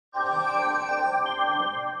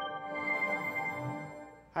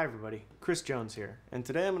Hi everybody, Chris Jones here, and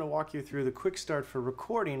today I'm going to walk you through the Quickstart for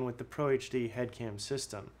recording with the ProHD Headcam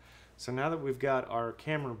system. So now that we've got our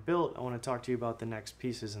camera built, I want to talk to you about the next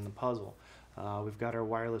pieces in the puzzle. We've got our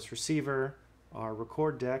wireless receiver, our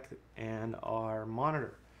record deck, and our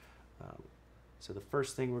monitor. So the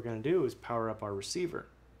first thing we're going to do is power up our receiver.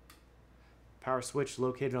 Power switch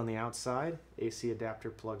located on the outside, AC adapter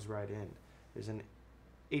plugs right in. There's an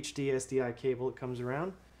HD SDI cable that comes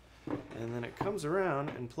around, and then it comes around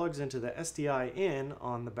and plugs into the SDI in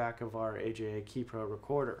on the back of our AJA KeyPro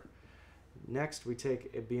recorder. Next we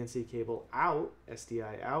take a BNC cable out,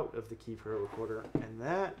 SDI out of the KeyPro recorder, and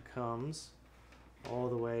that comes all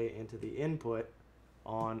the way into the input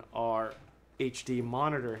on our HD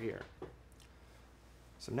monitor here.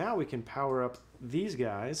 So now we can power up these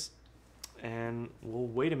guys, and we'll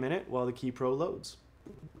wait a minute while the KeyPro loads.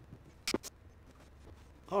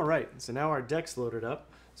 Alright, so now our deck's loaded up,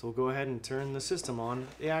 so we'll go ahead and turn the system on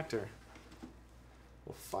the actor.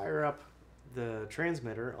 We'll fire up the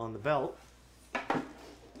transmitter on the belt,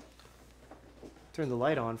 turn the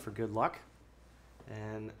light on for good luck,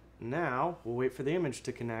 and now we'll wait for the image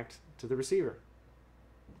to connect to the receiver.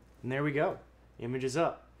 And there we go, the image is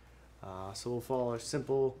up. So we'll follow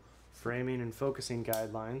simple framing and focusing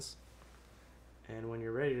guidelines, and when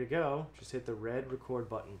you're ready to go, just hit the red record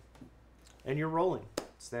button. And you're rolling.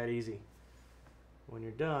 It's that easy. When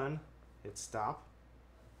you're done, hit stop.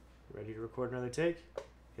 Ready to record another take?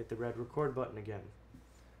 Hit the red record button again.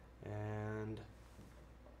 And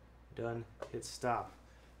done, hit stop.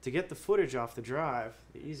 To get the footage off the drive,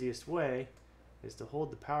 the easiest way is to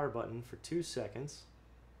hold the power button for 2 seconds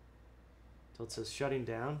until it says shutting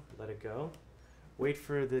down. Let it go. Wait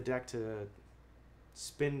for the deck to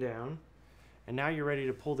spin down. And now you're ready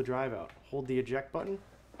to pull the drive out. Hold the eject button,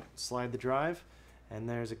 slide the drive, and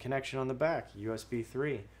there's a connection on the back, USB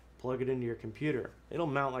 3. Plug it into your computer. It'll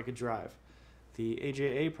mount like a drive. The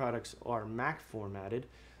AJA products are Mac formatted,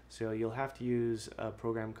 so you'll have to use a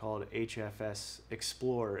program called HFS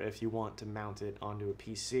Explorer if you want to mount it onto a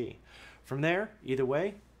PC. From there, either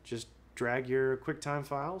way, just drag your QuickTime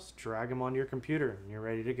files, drag them onto your computer, and you're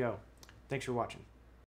ready to go. Thanks for watching.